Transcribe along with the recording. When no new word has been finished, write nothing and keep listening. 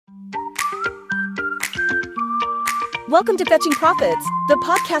Welcome to Fetching Profits, the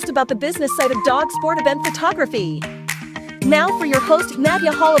podcast about the business side of dog sport event photography. Now for your host,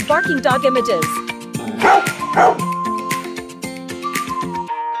 Nadia Hall of Barking Dog Images.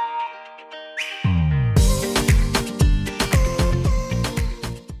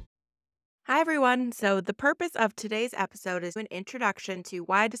 Hi, everyone. So the purpose of today's episode is an introduction to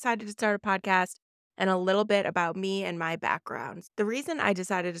why I decided to start a podcast and a little bit about me and my background. The reason I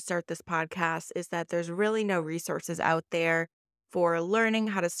decided to start this podcast is that there's really no resources out there for learning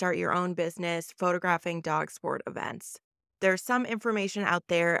how to start your own business photographing dog sport events. There's some information out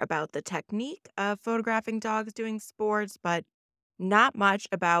there about the technique of photographing dogs doing sports, but not much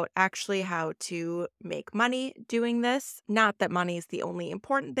about actually how to make money doing this. Not that money is the only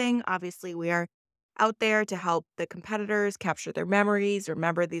important thing. Obviously, we are out there to help the competitors capture their memories,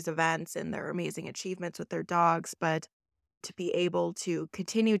 remember these events and their amazing achievements with their dogs. But to be able to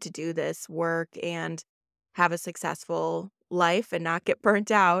continue to do this work and have a successful life and not get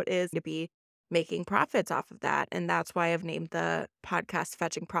burnt out is to be making profits off of that. And that's why I've named the podcast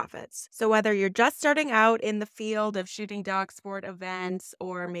Fetching Profits. So whether you're just starting out in the field of shooting dog sport events,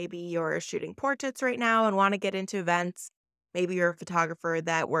 or maybe you're shooting portraits right now and want to get into events, maybe you're a photographer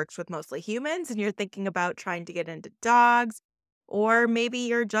that works with mostly humans and you're thinking about trying to get into dogs, or maybe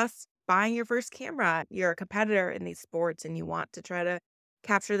you're just buying your first camera, you're a competitor in these sports and you want to try to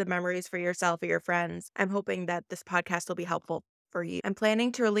capture the memories for yourself or your friends. I'm hoping that this podcast will be helpful for you. I'm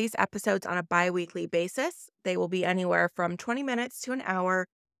planning to release episodes on a bi-weekly basis. They will be anywhere from 20 minutes to an hour,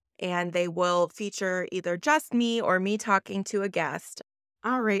 and they will feature either just me or me talking to a guest.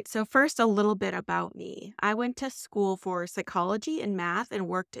 All right, so first, a little bit about me. I went to school for psychology and math and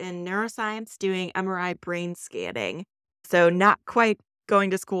worked in neuroscience doing MRI brain scanning. So not quite going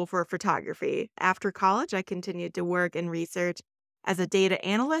to school for photography. After college, I continued to work in research as a data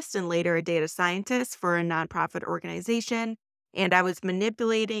analyst and later a data scientist for a nonprofit organization. And I was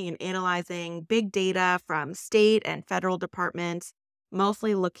manipulating and analyzing big data from state and federal departments,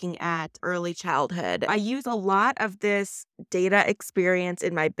 mostly looking at early childhood. I use a lot of this data experience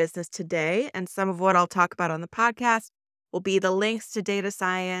in my business today, and some of what I'll talk about on the podcast will be the links to data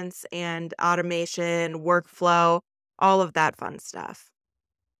science and automation, workflow, all of that fun stuff.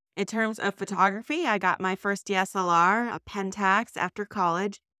 In terms of photography, I got my first DSLR, a Pentax, after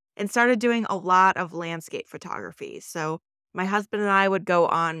college and started doing a lot of landscape photography. So my husband and I would go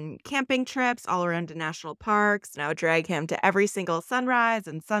on camping trips all around the national parks, and I would drag him to every single sunrise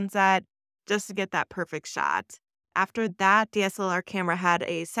and sunset just to get that perfect shot. After that DSLR camera had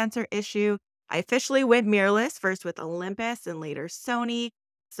a sensor issue, I officially went mirrorless, first with Olympus and later Sony.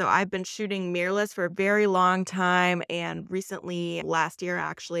 So I've been shooting mirrorless for a very long time, and recently, last year,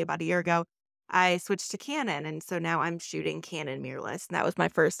 actually about a year ago, I switched to Canon, and so now I'm shooting Canon mirrorless, and that was my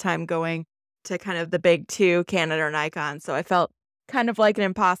first time going to kind of the big two, Canon or Nikon. So I felt kind of like an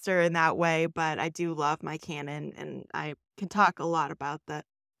imposter in that way, but I do love my Canon, and I can talk a lot about the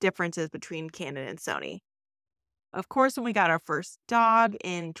differences between Canon and Sony. Of course, when we got our first dog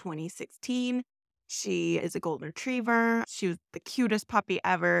in 2016, she is a golden retriever. She was the cutest puppy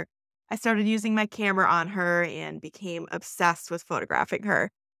ever. I started using my camera on her and became obsessed with photographing her.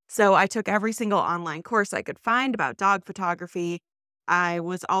 So I took every single online course I could find about dog photography. I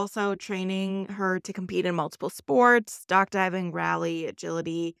was also training her to compete in multiple sports, dock diving, rally,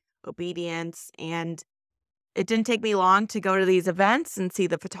 agility, obedience, and it didn't take me long to go to these events and see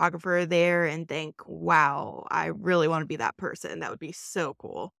the photographer there and think, wow, I really want to be that person. That would be so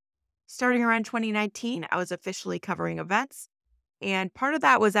cool. Starting around 2019, I was officially covering events. And part of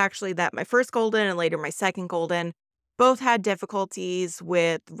that was actually that my first golden and later my second golden both had difficulties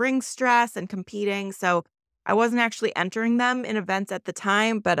with ring stress and competing. So I wasn't actually entering them in events at the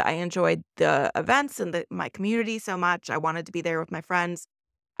time, but I enjoyed the events and my community so much. I wanted to be there with my friends.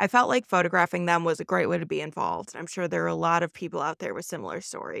 I felt like photographing them was a great way to be involved. I'm sure there are a lot of people out there with similar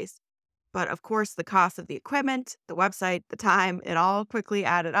stories. But of course, the cost of the equipment, the website, the time, it all quickly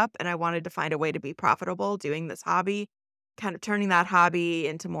added up, and I wanted to find a way to be profitable doing this hobby, kind of turning that hobby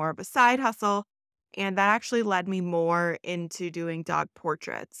into more of a side hustle. And that actually led me more into doing dog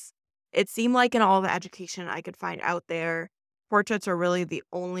portraits. It seemed like in all the education I could find out there, portraits are really the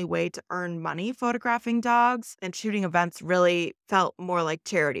only way to earn money photographing dogs, and shooting events really felt more like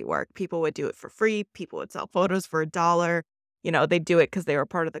charity work. People would do it for free. People would sell photos for $1. They'd do it because they were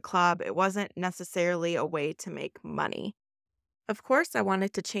part of the club. It wasn't necessarily a way to make money. Of course, I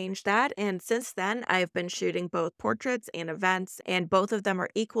wanted to change that, and since then, I've been shooting both portraits and events, and both of them are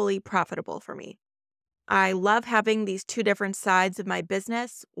equally profitable for me. I love having these two different sides of my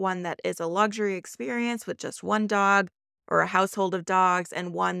business, one that is a luxury experience with just one dog or a household of dogs,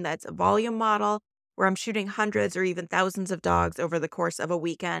 and one that's a volume model where I'm shooting hundreds or even thousands of dogs over the course of a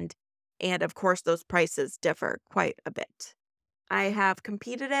weekend. And of course, those prices differ quite a bit. I have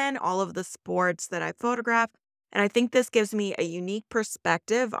competed in all of the sports that I photograph, and I think this gives me a unique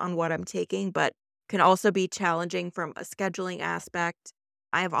perspective on what I'm taking, but can also be challenging from a scheduling aspect.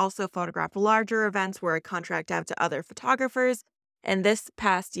 I have also photographed larger events where I contract out to other photographers. And this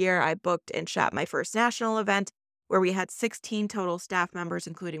past year, I booked and shot my first national event where we had 16 total staff members,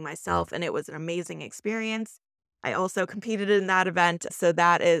 including myself, and it was an amazing experience. I also competed in that event, so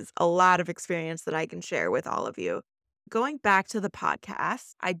that is a lot of experience that I can share with all of you. Going back to the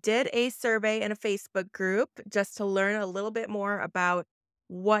podcast, I did a survey in a Facebook group just to learn a little bit more about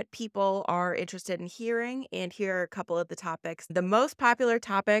what people are interested in hearing. And here are a couple of the topics. The most popular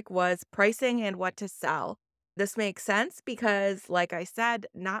topic was pricing and what to sell. This makes sense because, like I said,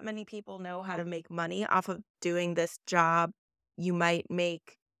 not many people know how to make money off of doing this job. You might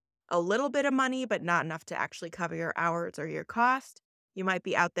make a little bit of money, but not enough to actually cover your hours or your cost. You might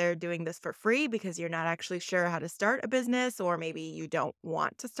be out there doing this for free because you're not actually sure how to start a business, or maybe you don't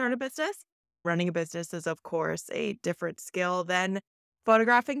want to start a business. Running a business is, of course, a different skill than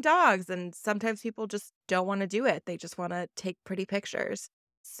photographing dogs. And sometimes people just don't want to do it. They just want to take pretty pictures.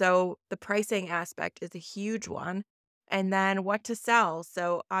 So the pricing aspect is a huge one. And then what to sell.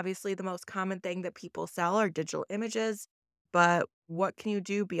 So obviously the most common thing that people sell are digital images. But what can you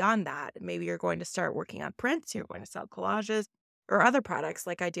do beyond that? Maybe you're going to start working on prints, you're going to sell collages or other products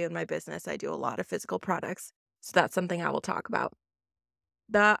like I do in my business. I do a lot of physical products. So that's something I will talk about.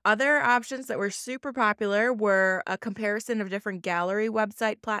 The other options that were super popular were a comparison of different gallery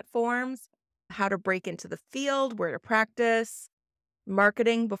website platforms, how to break into the field, where to practice,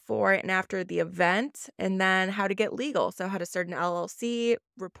 marketing before and after the event, and then how to get legal. So, how to start an LLC,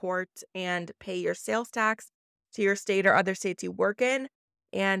 report and pay your sales tax to your state or other states you work in,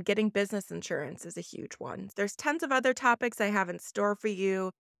 and getting business insurance is a huge one. There's tons of other topics I have in store for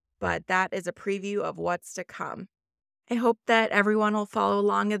you, but that is a preview of what's to come. I hope that everyone will follow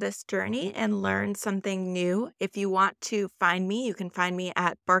along in this journey and learn something new. If you want to find me, you can find me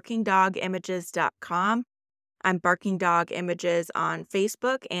at barkingdogimages.com. I'm Barking Dog Images on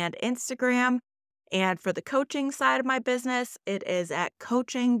Facebook and Instagram. And for the coaching side of my business, it is at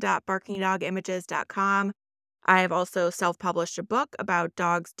coaching.barkingdogimages.com. I have also self-published a book about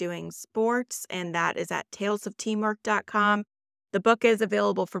dogs doing sports, and that is at talesofteamwork.com. The book is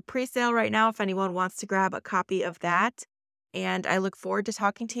available for pre-sale right now if anyone wants to grab a copy of that. And I look forward to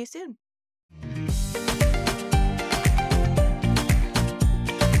talking to you soon.